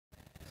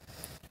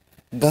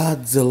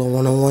Godzilla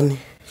 101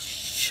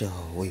 show.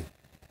 Wait.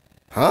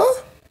 Huh?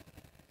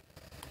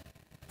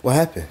 What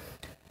happened?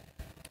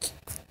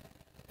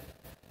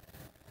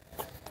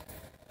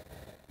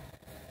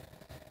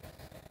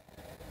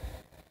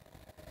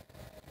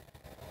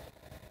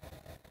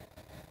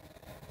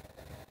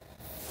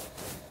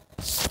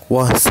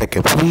 One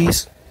second,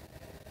 please.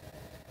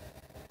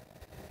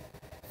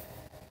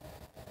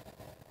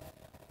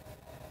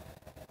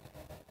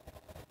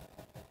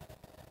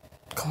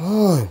 Come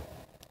on.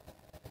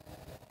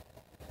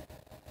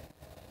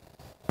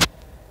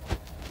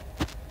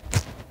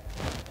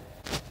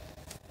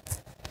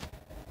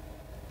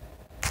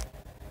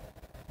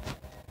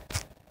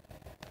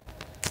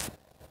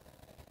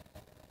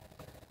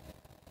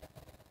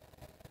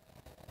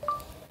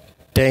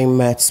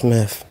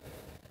 Dangmattsmith.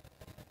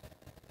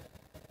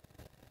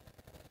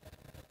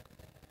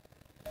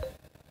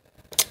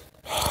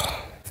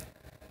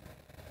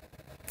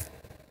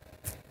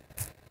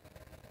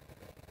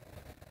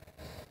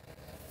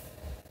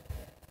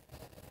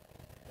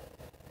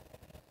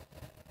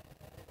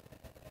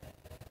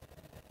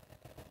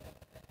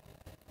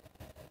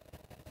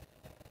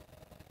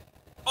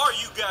 Are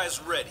you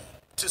guys ready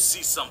to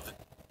see something?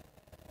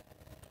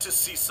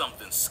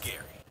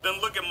 Scary? Then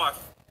look at my...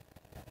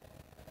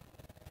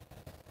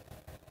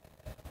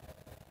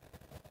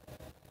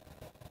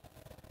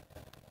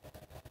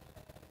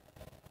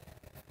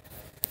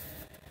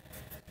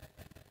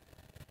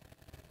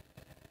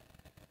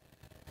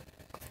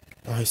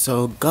 Alright,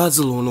 so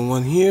Godzilla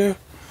 101 here.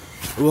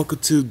 Welcome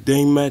to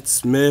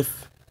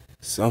dangmattsmith.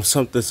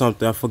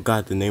 Something. I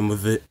forgot the name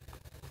of it.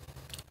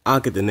 I'll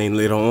get the name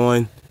later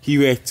on. He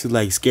reacts to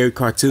like scary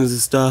cartoons and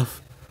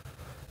stuff.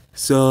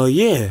 So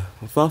yeah,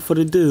 without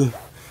further ado,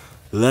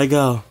 let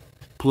go.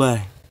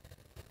 Play.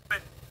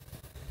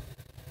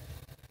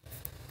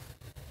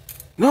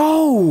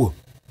 No!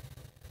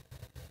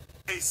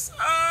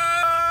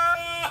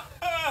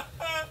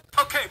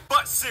 Okay,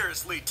 but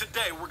seriously,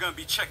 today we're gonna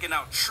be checking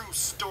out True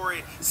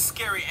Story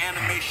Scary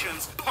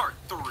Animations Part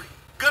 3.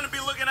 Gonna be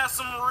looking at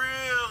some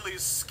really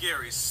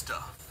scary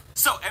stuff.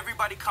 So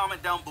everybody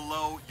comment down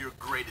below your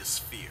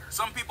greatest fear.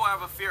 Some people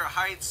have a fear of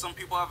heights, some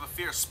people have a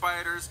fear of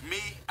spiders. Me,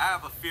 I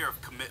have a fear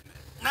of commitment.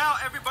 Now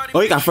everybody, oh,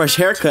 he got fresh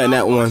haircut in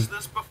that one.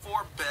 This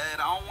before bed.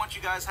 I don't want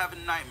you guys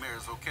having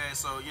nightmares, okay?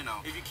 So, you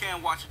know, if you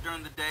can, watch it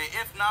during the day.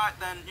 If not,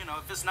 then, you know,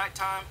 if it's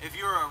nighttime, if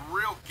you're a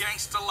real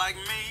gangster like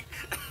me,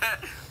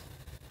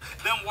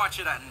 then watch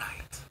it at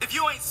night. If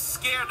you ain't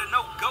scared of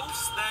no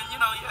ghosts, then, you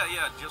know,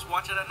 yeah, just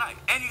watch it at night.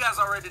 And you guys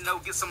already know,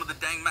 get some of the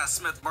Dang Matt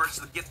Smith merch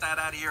to get that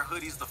out of here.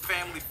 Hoodies, the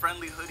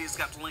family-friendly hoodies,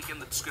 got the link in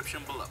the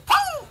description below.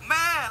 Oh,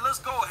 man, let's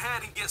go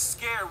ahead and get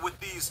scared with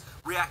these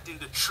reacting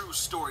to True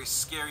Story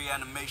scary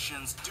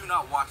animations. Do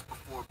not watch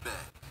before bed.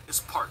 It's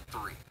part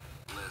 3.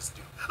 Let's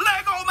do it.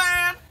 Lego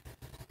Man!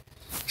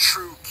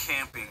 True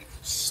camping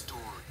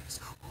stories.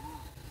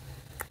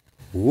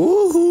 Ooh.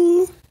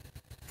 Woohoo!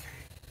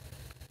 Okay,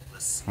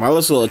 let's see. My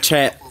little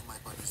chat.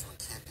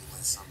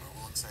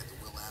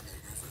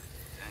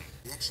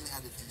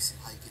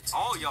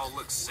 All y'all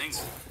look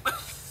single.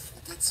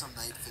 Did some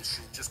night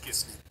fishing. Just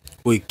kidding.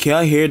 Wait, can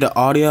I hear the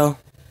audio?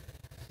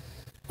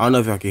 I don't know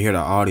if y'all can hear the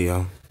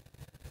audio.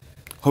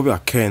 Hope y'all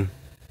can.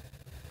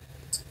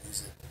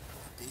 Music.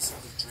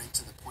 Basically drank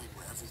to the point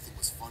where everything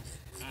was funny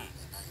later in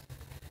the night.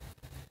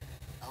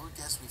 I would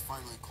guess we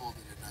finally called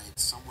it a night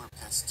somewhere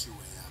past 2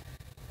 a.m.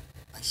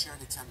 I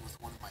shared a tent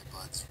with one of my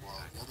buds while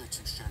the other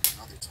two shared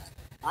another tent.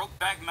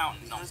 Brokeback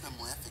Mountain. We heard them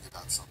laughing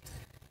about something.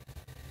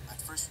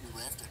 At first we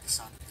laughed at the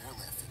sound of their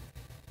laughing,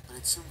 but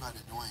it soon got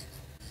annoying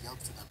and we yelled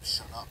for them to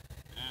shut up.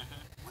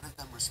 One of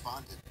them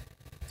responded,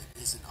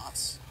 "It isn't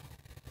us."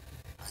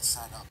 I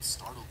sat up,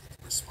 startled at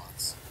the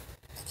response.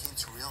 I came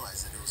to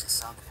realize that it was the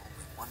sound of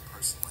only one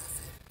person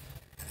laughing,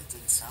 and it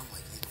didn't sound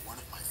like either one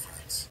of my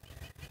friends.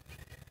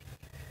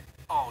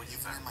 Oh,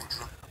 Even in my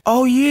drunk...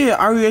 Oh yeah,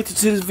 I reacted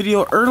to this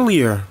video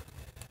earlier.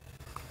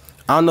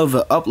 I don't know if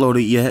it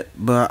uploaded yet,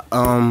 but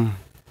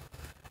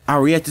I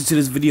reacted to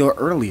this video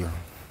earlier.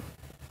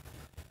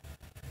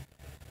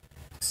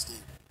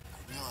 state,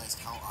 I realized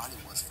how odd it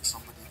was for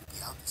somebody to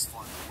be out this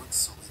far in the woods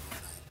so late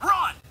at night.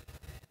 run!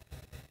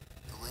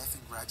 The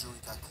laughing gradually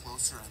got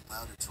closer and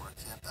louder to our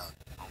campout.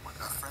 Oh my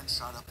God. My friend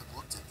shot up and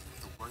looked at me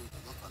with a worried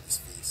look on his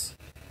face.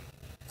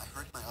 I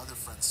heard my other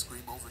friends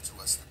scream over to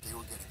us that they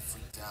were getting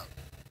freaked out.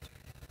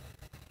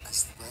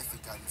 As the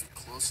laughing got even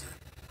closer,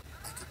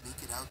 I could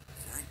make it out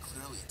very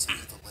clearly to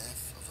be the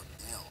laugh of a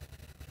male,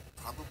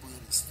 probably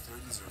in his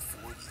 30s or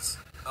 40s.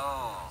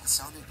 Oh. It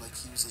sounded like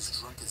he was as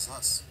drunk as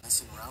us,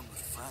 messing around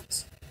with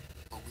friends.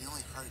 But we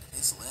only heard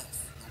his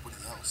laugh,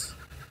 nobody else.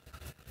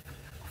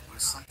 There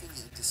was something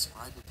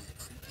indescribably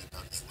creepy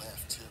about his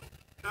laugh, too.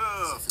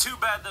 Ugh. Too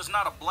bad there's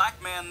not a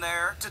black man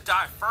there to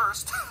die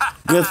first.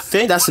 Good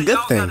thing. That's a good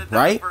thing,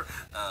 right?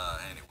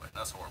 Anyway,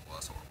 that's horrible.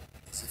 As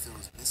if it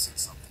was missing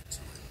something to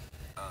it.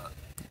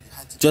 You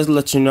had to Just to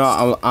let you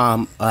know, The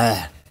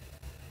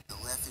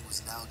laughing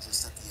was now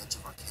just at the edge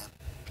of our camp.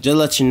 just to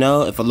let you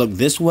know, if I look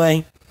this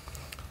way,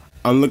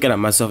 I'm looking at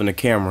myself in the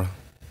camera.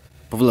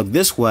 But if I look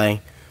this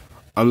way,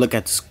 I'm looking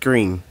at the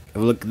screen. If I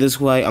look this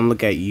way, I'm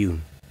looking at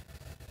you.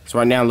 So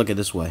right now I'm looking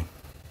this way.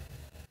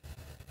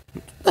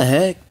 What the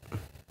heck?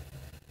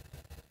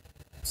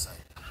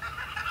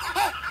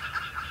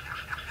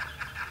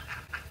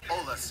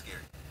 Oh, that's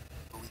scary.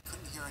 But we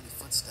couldn't hear any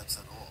footsteps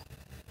at all.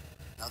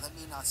 Now that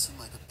may not seem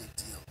like a big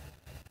deal.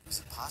 It was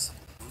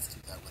impossible to move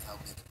through that without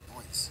making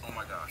noise. Oh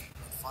my gosh.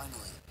 And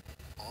finally,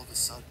 all of a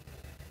sudden,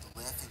 the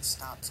laughing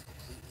stopped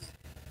completely.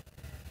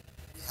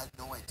 We had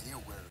no idea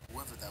where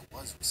whoever that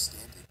was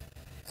standing,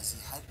 as he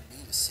hadn't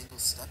made a single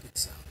stepping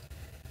sound.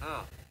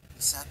 Oh.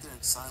 We sat there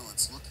in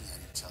silence looking at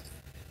each other.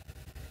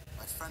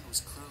 My friend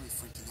was clearly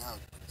freaking out,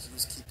 but he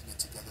was keeping it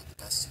together the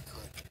best he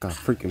could. Got a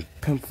freaking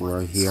pimple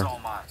right here. So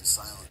am I. To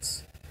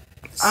silence.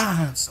 I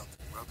saw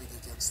something rubbing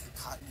against the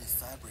cottony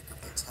fabric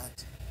of the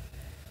tent.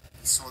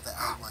 We saw the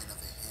outline of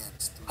a hand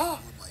through the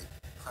moonlight,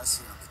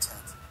 pressing on the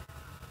tent.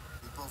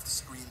 We both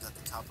screamed at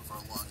the top of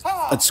our lungs.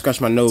 I just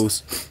scratched my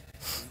nose.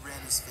 We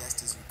ran as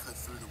fast as we could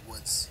through the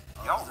woods.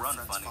 Y'all Other run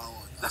friends funny.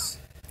 following us.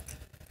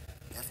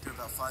 After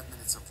about 5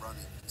 minutes of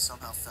running, we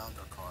somehow found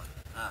our car.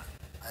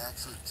 I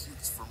actually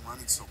puked from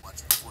running so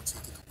much before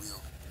taking the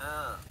wheel.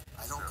 I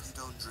don't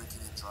condone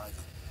drinking and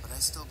driving, but I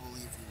still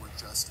believe we were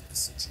just in this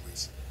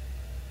situation.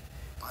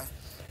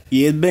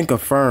 Yeah, it's been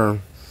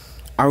confirmed.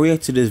 I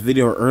reacted to this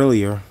video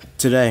earlier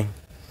today.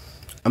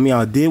 I mean,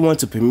 I did want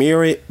to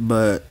premiere it,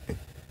 but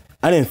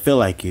I didn't feel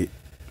like it.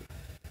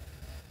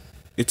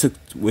 It took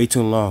way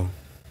too long.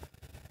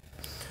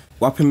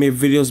 Why premiere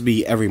videos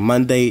be every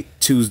Monday,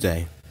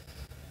 Tuesday?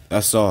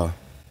 That's all.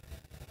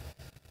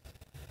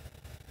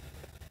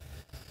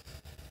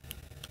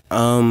 I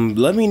don't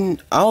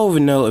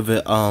even know if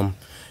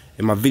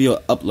my video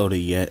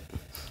uploaded yet.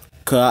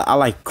 Cause I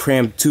like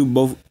crammed two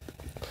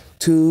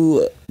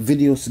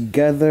videos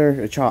together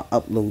and try to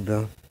upload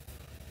them.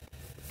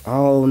 I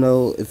don't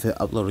know if it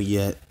uploaded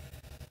yet.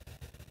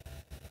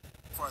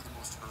 Far the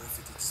most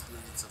horrific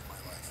experience of my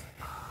life.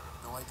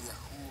 No idea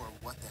who or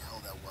what the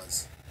hell that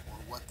was, or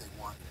what they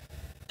wanted.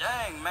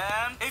 Dang,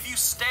 man. If you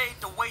stayed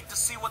to wait to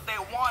see what they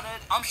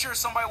wanted, I'm sure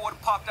somebody would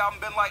have popped out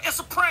and been like, it's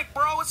a prank,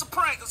 bro. It's a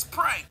prank. It's a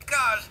prank.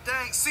 Gosh,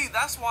 dang. See,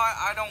 that's why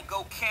I don't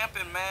go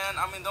camping, man.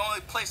 I mean, the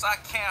only place I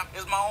camp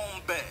is my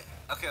own bed.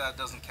 Okay, that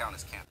doesn't count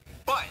as camping.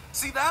 But,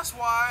 see, that's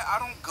why I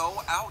don't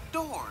go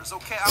outdoors,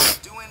 okay? I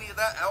don't do any of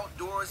that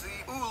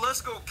outdoorsy. Ooh,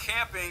 let's go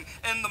camping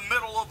in the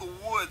middle of the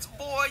woods.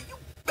 Boy, you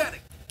better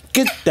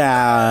Get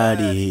that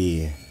out of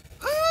here.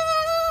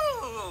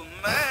 Ooh,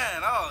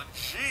 man. Oh,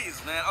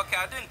 jeez, man. Okay,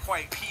 I didn't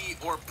quite pee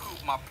or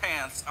poop my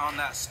pants on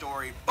that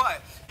story,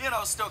 but, you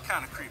know, still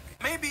kind of creepy.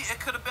 Maybe it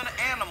could have been an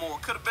animal.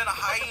 It could have been a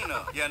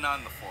hyena. Yeah, not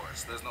in the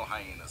forest. There's no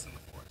hyenas in the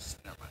forest.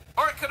 Never mind.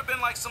 Or it could have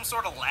been like some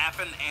sort of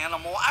laughing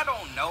animal. I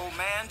don't know,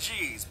 man.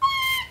 Jeez.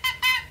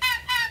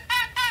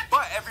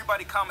 But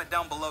everybody comment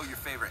down below your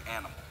favorite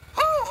animal.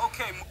 Ooh,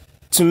 okay.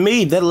 To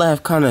me, that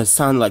laugh kind of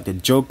sounded like the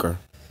Joker.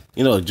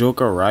 You know, the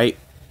Joker, right?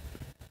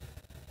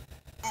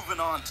 Moving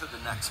on to the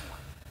next one.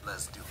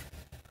 Let's do it.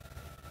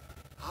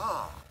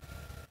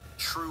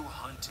 True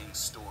hunting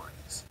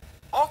stories.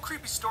 All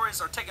creepy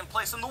stories are taking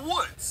place in the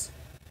woods.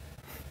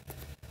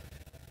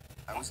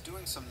 I was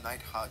doing some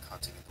night hog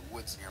hunting in the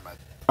woods near my...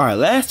 Alright,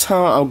 last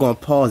time I'm gonna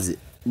pause it.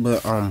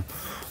 But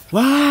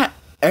why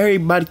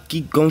everybody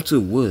keep going to the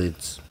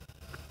woods?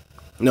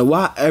 You know,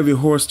 why every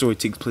horror story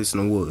takes place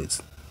in the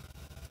woods?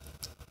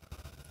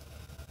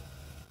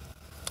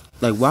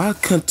 Like, why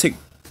couldn't take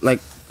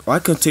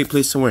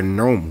place somewhere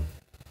normal?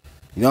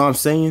 You know what I'm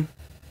saying?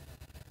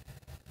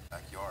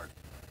 backyard.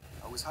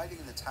 I was hiding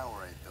in the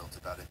tower I built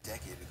about a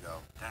decade ago.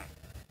 Dang.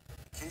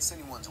 In case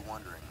anyone's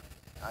wondering,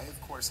 I of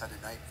course had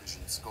a night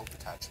vision scope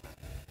attachment.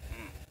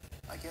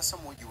 I guess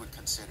I'm what you would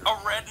consider A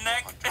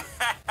redneck?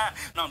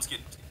 No, I'm just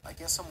kidding. I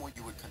guess I'm what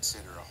you would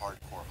consider a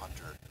hardcore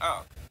hunter.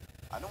 Oh.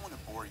 I don't want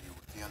to bore you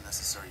with the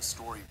unnecessary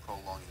story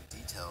prolonging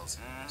details,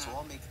 so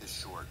I'll make this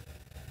short.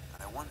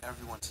 And I want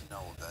everyone to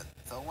know that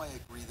though I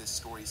agree this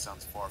story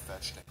sounds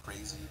far-fetched and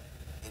crazy,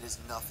 it is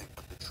nothing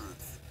but the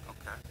truth.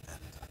 Okay. And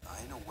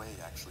I, in a way,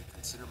 actually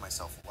consider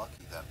myself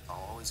lucky that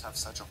I'll always have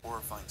such a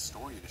horrifying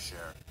story to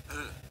share.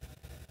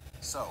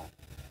 So,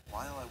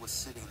 while I was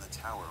sitting in the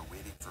tower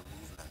waiting for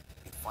movement,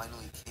 it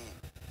finally came.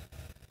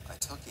 I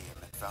took aim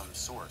and found the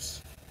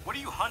source. What are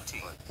you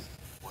hunting? But it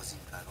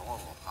wasn't at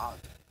all a hog,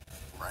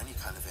 or any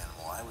kind of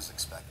animal I was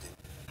expecting.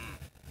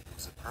 It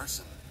was a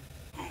person,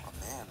 a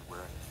man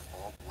wearing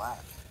all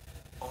black.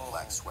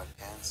 Black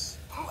sweatpants,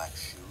 black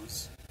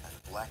shoes, and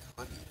a black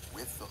hoodie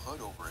with the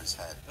hood over his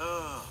head.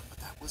 But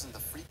that wasn't the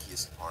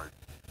freakiest part.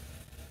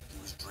 He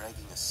was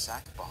dragging a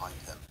sack behind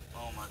him.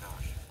 Oh my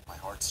gosh. My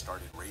heart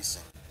started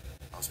racing.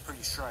 I was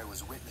pretty sure I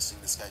was witnessing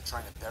this guy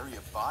trying to bury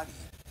a body.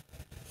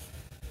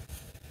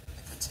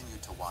 I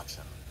continued to watch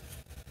him,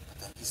 but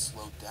then he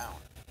slowed down.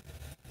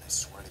 And I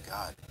swear to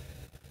God,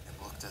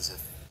 it looked as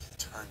if he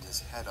turned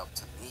his head up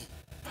to me.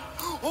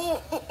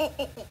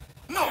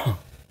 No!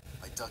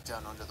 I ducked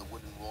down under the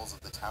wooden walls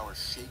of the tower,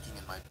 shaking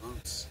in my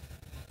boots.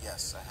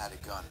 Yes, I had a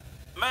gun.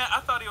 Man, I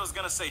thought he was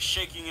gonna say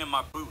shaking in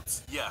my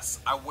boots. Yes,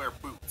 I wear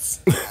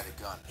boots. He had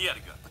a gun. He had a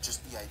gun. But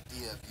just the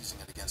idea of using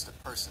it against a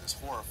person is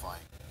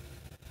horrifying.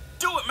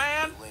 Do it,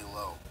 man! He lay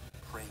low,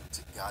 praying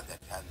to God that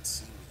he hadn't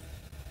seen me.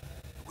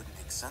 It wouldn't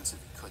make sense if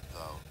he could,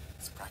 though.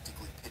 It's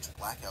practically pitch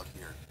black out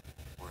here.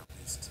 Or at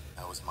least,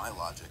 that was my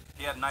logic.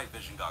 He had night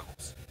vision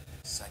goggles.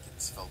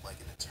 Seconds felt like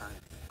an eternity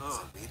as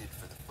I waited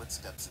for the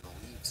footsteps in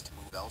the leaves to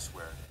move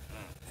elsewhere.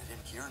 I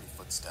didn't hear any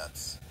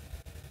footsteps.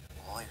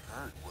 All I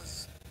heard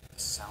was the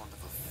sound of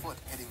a foot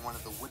hitting one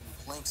of the wooden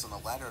planks on the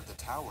ladder of the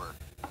tower.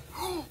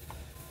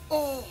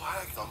 Oh,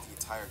 I felt the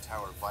entire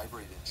tower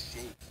vibrate and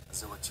shake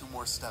as there were 2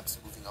 more steps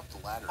moving up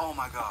the ladder. oh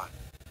my god.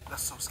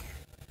 That's so scary.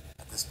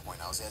 At this point,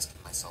 I was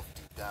asking myself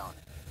deep down,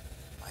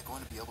 am I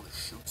going to be able to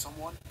shoot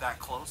someone? That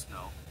close?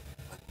 No.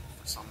 But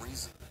for some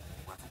reason,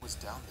 whoever was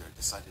down there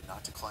decided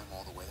not to climb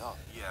all the way up.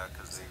 Yeah,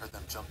 because As they... I heard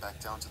them jump back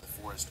down to the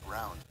forest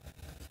ground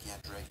and began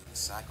dragging the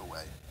sack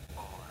away.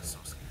 Oh, that's so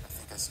scary. I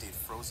think I stayed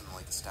frozen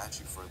like a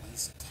statue for at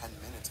least 10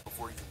 minutes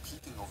before even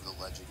peeking over the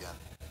ledge again.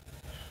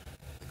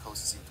 The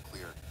coast seemed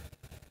clear.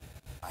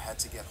 I had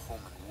to get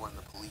home and warn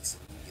the police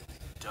immediately.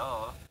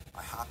 Duh.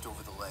 I hopped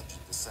over the ledge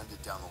and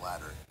descended down the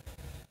ladder.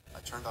 I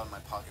turned on my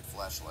pocket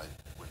flashlight,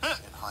 which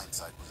in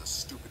hindsight was a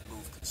stupid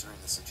move considering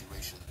the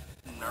situation,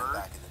 and ran Nerd.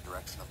 back in the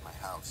direction of my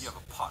house. You have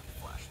a pocket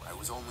flashlight. I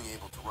was only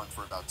able to run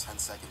for about 10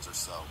 seconds or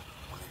so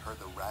when I heard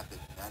the rapid,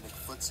 manic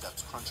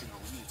footsteps crunching the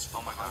leaves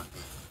from Oh my behind God.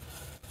 me.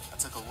 I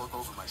took a look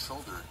over my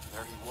shoulder, and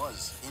there he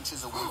was,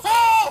 inches away from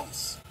my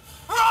face.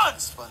 Run! I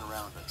spun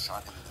around and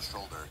shot him in the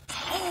shoulder.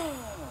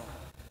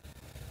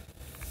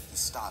 He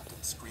stopped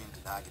and screamed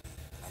in agony,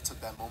 and I took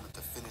that moment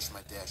to finish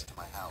my dash to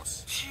my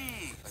house.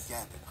 Jeez.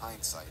 Again, in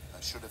hindsight,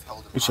 I should have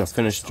held him We should have hostage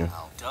finished you.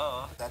 somehow.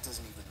 Duh. But that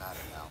doesn't even matter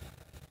now.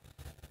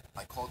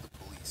 I called the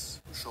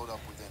police, who showed up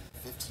within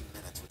 15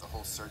 minutes with a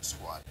whole search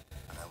squad,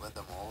 and I led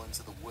them all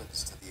into the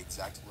woods to the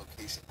exact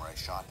location where I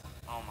shot him.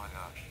 Oh my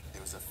gosh.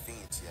 There was a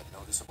faint yet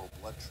noticeable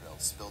blood trail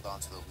spilled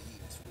onto the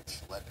leaves, which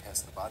led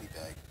past the body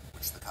bag,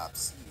 which the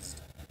cops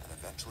seized, and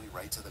eventually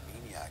right to the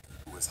maniac,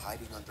 who was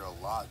hiding under a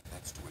log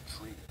next to a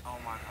tree. Oh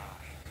my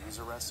gosh. He was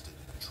arrested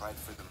and tried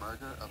for the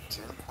murder of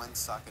Jin Quen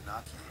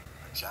Sakanaki,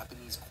 a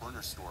Japanese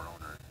corner store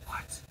owner.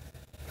 What?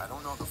 I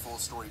don't know the full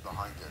story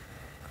behind it,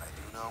 but I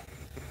do know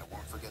I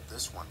won't forget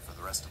this one for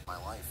the rest of my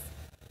life,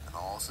 and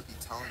I'll also be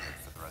telling it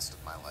for the rest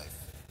of my life.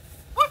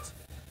 What?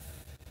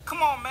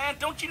 Come on, man.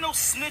 Don't you know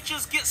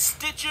snitches get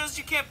stitches?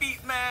 You can't be...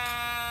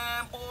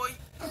 Man, boy.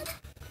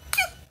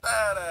 Get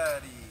that out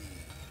of here.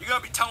 You're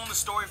gonna be telling the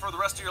story for the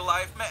rest of your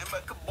life? Man,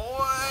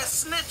 boy,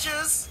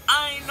 snitches.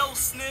 I ain't no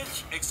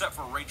snitch. Except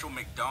for Rachel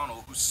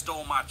McDonald, who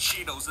stole my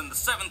Cheetos in the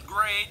 7th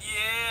grade.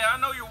 Yeah, I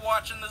know you're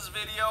watching this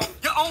video.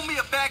 You owe me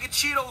a bag of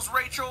Cheetos,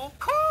 Rachel.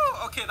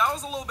 Whew. Okay, that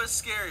was a little bit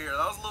scarier.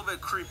 That was a little bit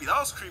creepy. That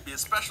was creepy,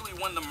 especially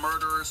when the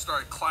murderer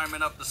started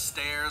climbing up the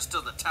stairs to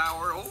the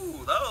tower.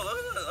 Ooh, that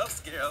was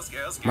scary. That was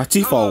scary. That was scary. My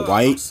teeth all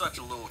white. I'm such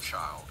a little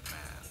child, man.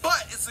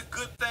 But it's a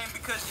good thing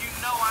because you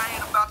know I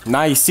ain't about to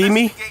Now you see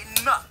me?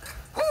 investigate nothing.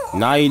 Whew.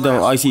 Now you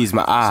don't. All you see is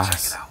my Check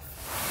eyes. it out.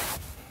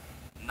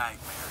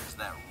 Nightmares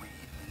that read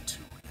into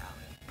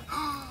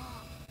reality.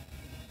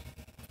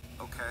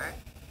 Okay.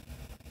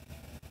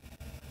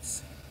 Let's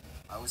see.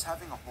 I was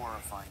having a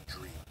horrifying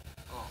dream,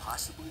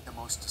 possibly the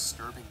most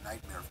disturbing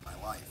nightmare of my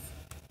life.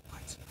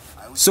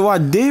 What? So I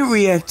did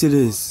react to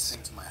this.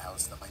 Saying to my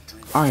house that my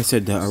dream I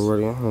said that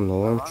already. I don't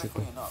know. I'm Ironically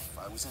tripping. enough,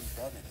 I was in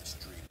bed in this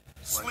dream. Or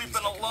at Sleeping least I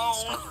could only alone.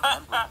 start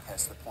remembering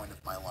past the point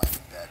of my lying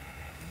in bed.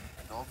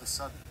 And all of a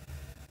sudden,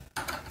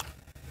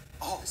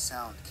 the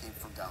sound came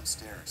from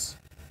downstairs.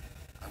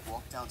 I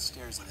walked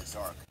downstairs in the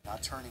dark,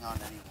 not turning on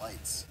any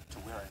lights, to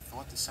where I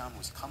thought the sound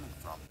was coming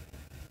from.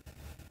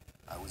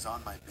 I was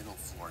on my middle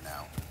floor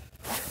now.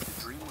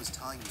 The dream was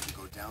telling me to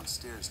go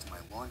downstairs to my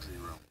laundry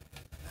room,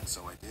 and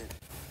so I did.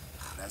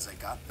 But as I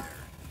got there,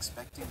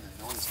 expecting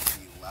the noise to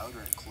be louder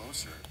and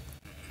closer,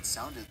 it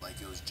sounded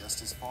like it was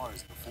just as far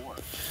as before.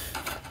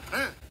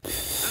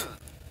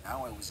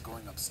 Now I was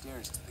going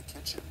upstairs to the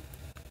kitchen.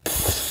 It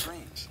was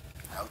strange.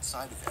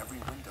 Outside of every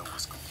window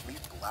was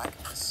complete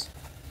blackness.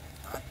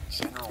 Not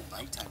general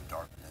nighttime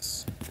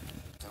darkness.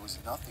 There was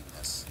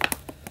nothingness.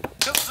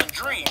 Just a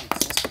dream. What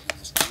existed in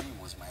this dream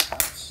was my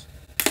house.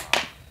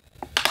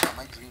 Now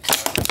my dream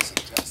started to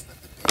suggest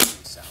that the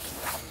banging sounds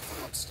were coming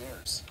from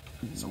upstairs.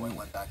 So I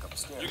went back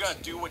upstairs. You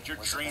gotta do what your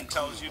Was dream eventually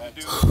tells you to led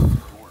do. the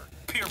door.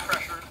 Peer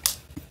pressure.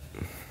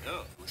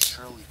 Ugh. It was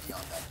surely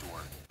beyond that door.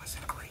 Was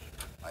it great?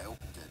 I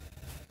opened it.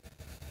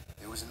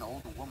 There was an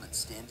old woman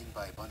standing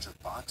by a bunch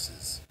of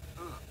boxes.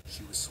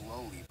 She was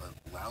slowly but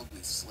loudly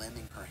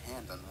slamming her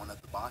hand on one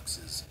of the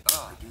boxes,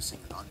 producing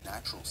an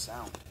unnatural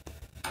sound.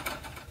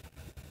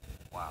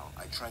 Wow.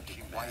 I tried to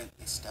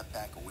quietly step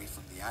back away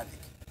from the attic,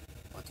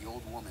 but the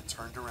old woman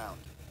turned around,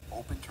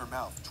 opened her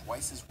mouth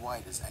twice as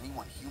wide as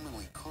anyone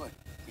humanly could,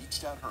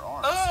 reached out her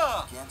arms,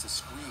 and began to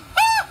scream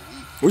in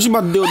relief. What you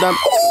about to do with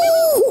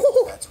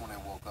that? That's when I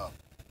woke up.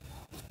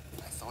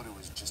 I thought it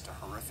was just a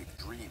horrific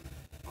dream,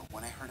 but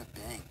when I heard a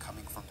bang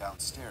coming from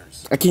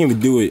downstairs, I can't even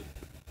do it.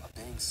 a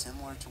bang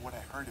similar to what I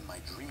heard in my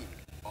dream,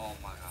 Oh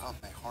my I god. felt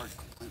my heart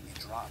completely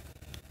drop.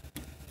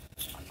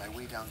 On my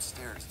way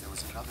downstairs, there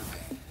was another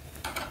bang.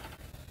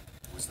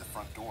 It was the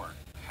front door.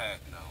 Heck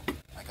no.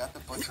 I got the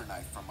butcher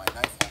knife from my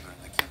knife holder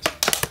in the kitchen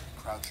and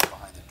crouched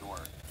behind the door.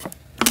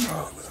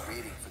 I was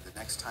waiting for the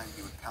next time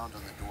he would pound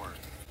on the door,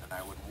 and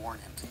I would warn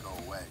him to go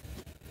away.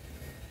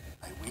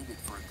 I waited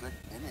for a good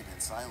minute in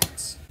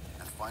silence,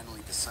 and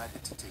finally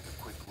decided to take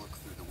a quick look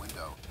through the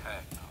window.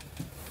 Heck no.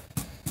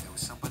 There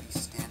was somebody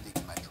standing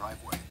in my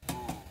driveway.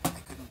 Ooh. I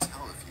couldn't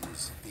tell if he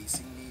was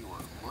facing me or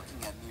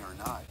looking at me or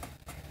not,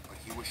 but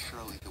he was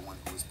surely the one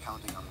who was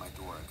pounding on my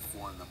door at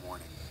 4 in the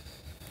morning.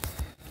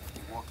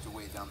 He walked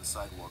away down the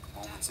sidewalk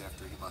moments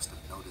after he must have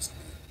noticed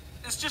me.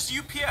 It's just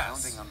UPS.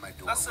 Pounding on my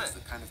door That's was it.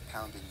 the kind of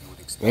pounding you would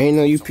expect. Ain't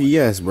no from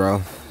someone UPS, bro.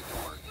 at any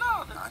door,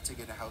 No, not to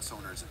get a house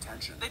owner's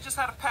attention. they just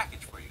had a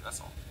package for you, that's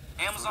all.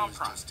 I thought Amazon it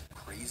Prime. was just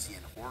crazy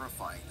and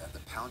horrifying that the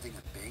pounding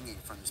and banging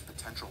from this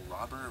potential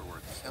robber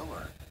or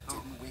killer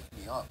didn't wake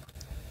me up.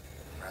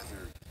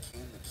 Rather, it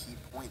became the key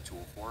point to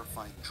a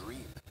horrifying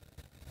dream.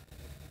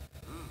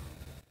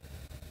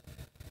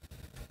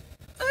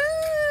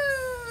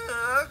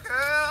 Okay,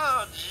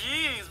 oh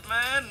jeez,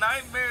 man.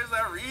 Nightmares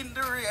that read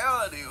into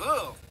reality.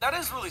 Ugh. That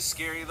is really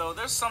scary though.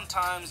 There's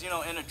sometimes, you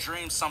know, in a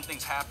dream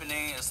something's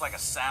happening, it's like a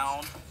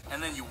sound,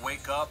 and then you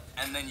wake up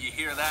and then you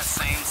hear that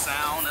same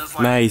sound. It's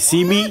like, Now you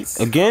see me what?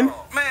 again?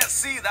 Man,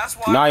 see, that's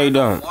why No, I you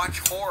don't don't. watch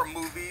horror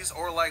movies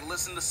or like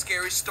listen to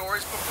scary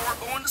stories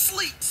before going to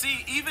sleep.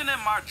 See, even in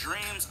my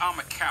dreams, I'm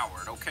a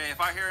coward, okay?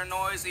 If I hear a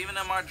noise, even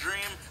in my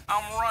dream,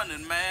 I'm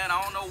running, man.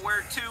 I don't know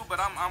where to, but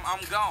I'm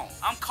gone.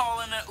 I'm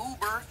calling an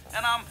Uber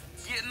and I'm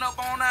getting up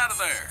on out of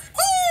there.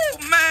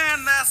 Woo!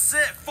 Man, that's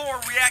it for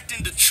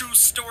reacting to true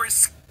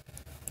stories.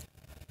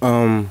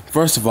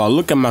 First of all,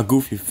 look at my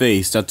goofy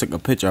face. I took a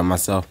picture of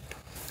myself.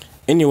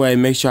 Anyway,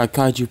 make sure I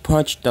caught you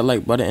punch that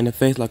like button in the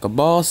face like a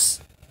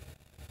boss.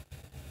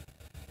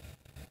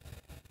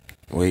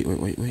 Wait.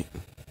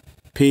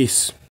 Peace.